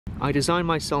I designed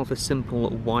myself a simple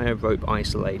wire rope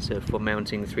isolator for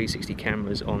mounting 360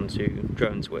 cameras onto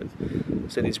drones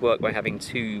with. So these work by having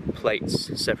two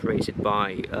plates separated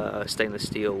by stainless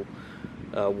steel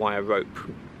wire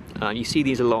rope. You see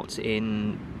these a lot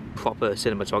in proper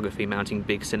cinematography, mounting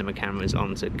big cinema cameras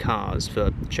onto cars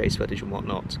for chase footage and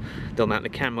whatnot. They'll mount the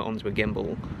camera onto a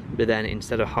gimbal, but then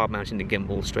instead of hard mounting the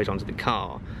gimbal straight onto the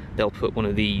car, they'll put one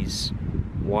of these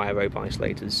wire rope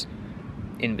isolators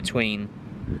in between.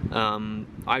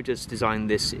 I've just designed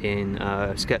this in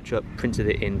SketchUp, printed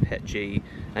it in PETG,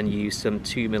 and used some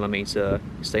 2mm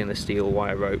stainless steel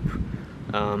wire rope.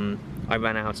 I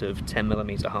ran out of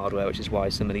 10mm hardware, which is why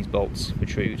some of these bolts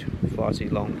protrude far too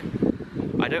long.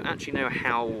 I don't actually know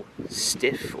how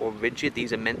stiff or rigid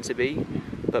these are meant to be,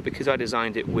 but because I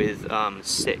designed it with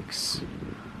 6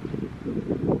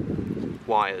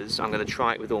 wires, I'm going to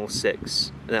try it with all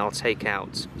 6, and then I'll take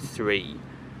out 3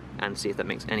 and see if that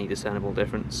makes any discernible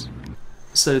difference.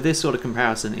 So this sort of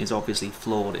comparison is obviously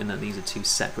flawed in that these are 2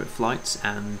 separate flights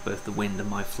and both the wind and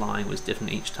my flying was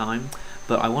different each time,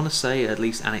 but I want to say, at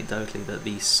least anecdotally, that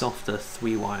the softer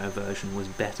 3-wire version was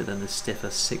better than the stiffer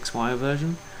 6-wire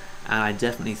version, and I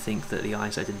definitely think that the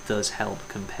isolator does help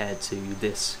compared to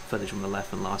this footage from the left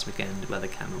from last weekend where the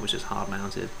camera was just hard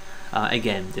mounted.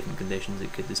 Again, different conditions,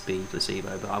 it could just be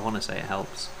placebo, but I want to say it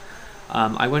helps.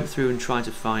 I went through and tried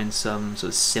to find some sort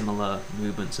of similar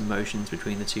movements and motions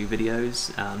between the 2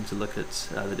 videos to look at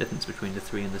the difference between the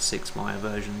 3 and the 6-wire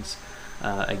versions.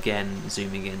 Again,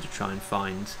 zooming in to try and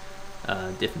find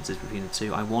differences between the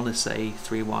 2. I want to say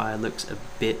 3-wire looks a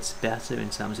bit better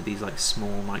in terms of these like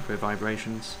small micro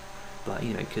vibrations, but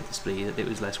you know, it could just be that it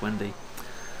was less windy.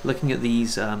 Looking at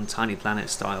these tiny planet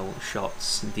style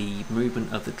shots, the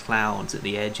movement of the clouds at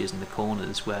the edges and the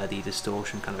corners where the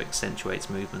distortion kind of accentuates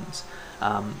movements,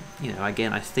 you know,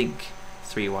 again I think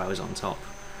 3-wire was on top.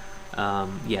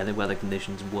 Yeah, the weather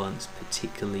conditions weren't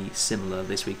particularly similar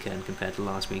this weekend compared to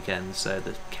last weekend, so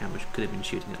the camera could have been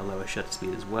shooting at a lower shutter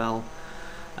speed as well.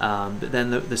 But then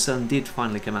the sun did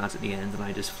finally come out at the end, and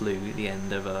I just flew at the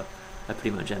end of a pretty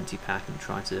much empty pack and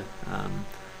tried to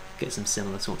get some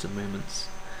similar sorts of movements.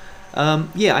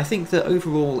 Yeah, I think that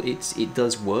overall it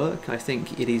does work. I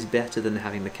think it is better than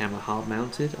having the camera hard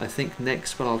mounted. I think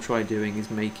next what I'll try doing is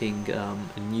making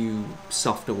a new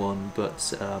softer one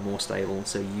but more stable,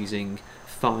 so using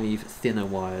 5 thinner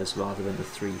wires rather than the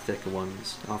 3 thicker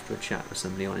ones. After a chat with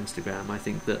somebody on Instagram, I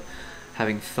think that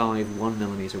having 5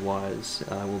 1mm wires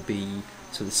will be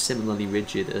sort of similarly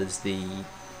rigid as the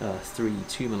 3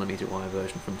 2mm wire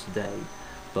version from today,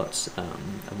 but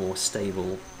a more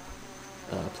stable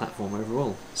platform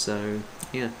overall. So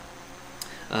yeah,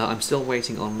 I'm still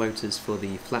waiting on motors for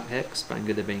the flap hex, but I'm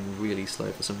going to be really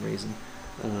slow for some reason.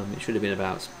 It should have been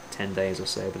about 10 days or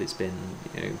so, but it's been,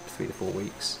 you know, 3 to 4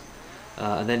 weeks.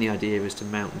 And then the idea is to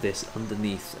mount this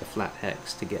underneath a flat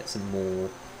hex to get some more,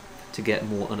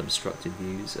 unobstructed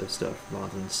views of stuff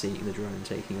rather than seeing the drone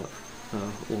taking up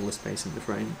all the space in the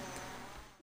frame.